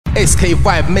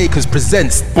SK5 Makers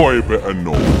presents Boy Better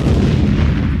Know.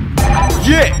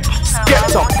 Yeah,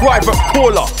 Skepta, Private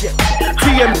Caller,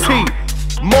 TMT,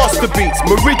 Master Beats,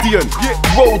 Meridian,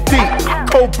 Roll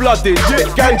Deep, Cold Blooded,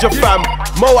 Ganja Fam,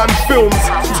 Moan Films,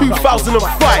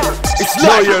 2005. It's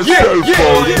like,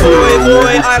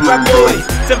 boy, I grab boys.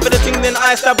 Send for the thing, then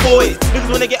I stab boys.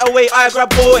 Niggas wanna get away, I grab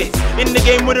boys. In the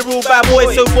game with a real bad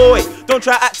boy, so boy, don't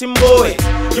try acting boy.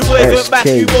 You boys went back,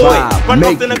 you boy. Run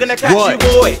off, then I'm gonna catch you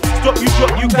boy. Stop, you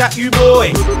drop, you cap, you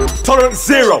boy. Tolerance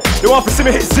zero, they want for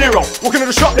Simmer hit zero. Walking in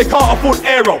the shop, they can't afford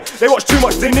aero. They watch too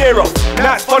much De Niro.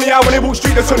 Now it's funny how when they walk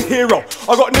street, they're some hero.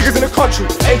 I got niggas in the country,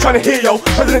 ain't trying to hear yo.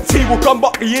 President T will come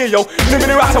back the year yo. Living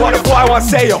in rats, I want the boy I want to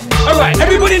say yo. Alright,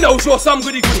 everybody knows you're some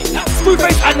goody goody. Screw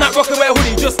face and that rockaway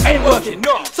hoodie just ain't working.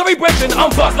 No. Sorry brethren, I'm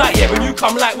buzzed like yeah when you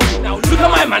come like Woody. Now look at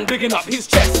my man bigging up his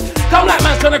chest. Come like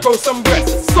man's trying to grow some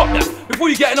breasts. Stop that before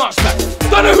you get an arch back.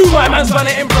 Don't know who my man's trying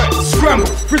to impress. Scramble,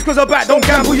 Frisco's are back, don't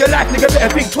gamble your life, nigga.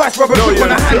 Better think twice, rubber grip on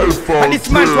the handle. And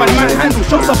this man's one man handle,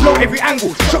 shots are blow every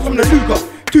angle. Shot from the Luger,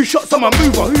 2 shots on my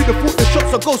mover. Who'd have thought the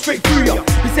shots will go straight through ya?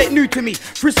 This ain't new to me.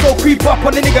 Frisco creep up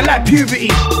on the nigga like puberty.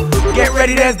 Get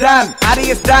ready, there's Dan. Addy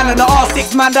is Dan and the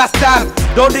R6 man, that's Dan.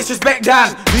 Don't disrespect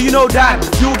Dan. Do you know Dan?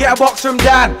 You'll get a box from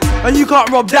Dan. And you can't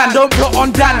rob Dan. Don't put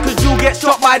on Dan, cause you'll get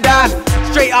shot by Dan.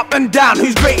 Straight up and down,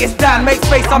 who's greatest Dan? Make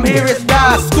space, I'm here, it's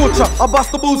Dan. Scorcher, I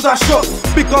bust the bullseye shots.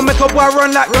 Big gun make a boy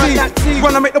run like T.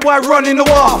 Run, I make the boy run in the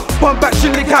wall. Pump back,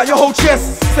 shit, lick out your whole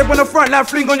chest. Step on the front line,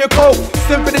 fling on your coat.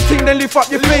 Send for the ting, then lift up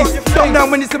your face. Duck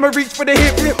down when it's in my reach for the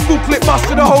hip. Full clip bust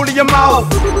to the hole of your mouth.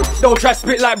 Don't try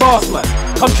spit like boss man.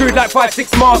 Come true like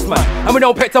 5'6" mask man. And we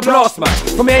don't pet to blast man.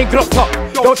 From me ain't glocked up,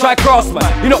 don't try cross man.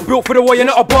 You're not built for the war, you're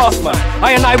not a boss man.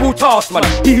 I and I will task man.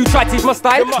 He who try to teach my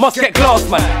style must get glass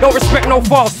man. Don't respect no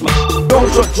fast man. Don't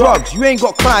shot drugs, you ain't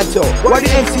got clientele. Why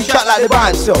the MC chat like the buy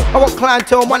and sell? I got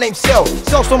clientele, my name's Sell.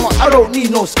 Sell so much, I don't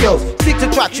need no skills. Stick to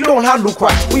tracks, you don't handle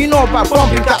crack. Well, you know about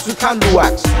bumping cats with candle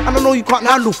wax. And I know you can't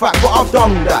handle fat, but I've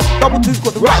done all that. Double Two's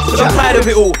got the right to chat. I'm tired of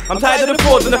it all. I'm tired of the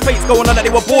frauds and the fakes going on that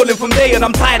they were balling from day. And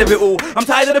I'm tired of it all. I'm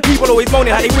tired of the people always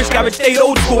moaning how they wish Garage stayed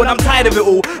old school. And I'm tired of it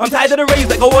all. I'm tired of the rays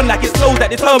that go on like it's flows that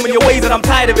determine your ways. And I'm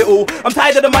tired of it all. I'm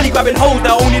tired of the money grabbing hoes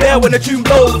that are only there when the tune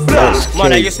blows.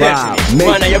 Man, you step to me.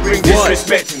 Man, you bring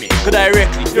disrespect to me. Cause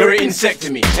directly, you're an insect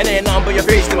to me. And ain't nothing but your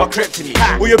face to my crep to me.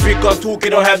 All your big gun talking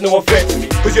don't have no effect to me.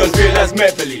 Cause you're as real as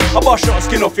mentally. I bust your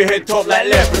skin off your head top like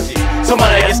leprosy. So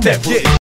man, you step to me.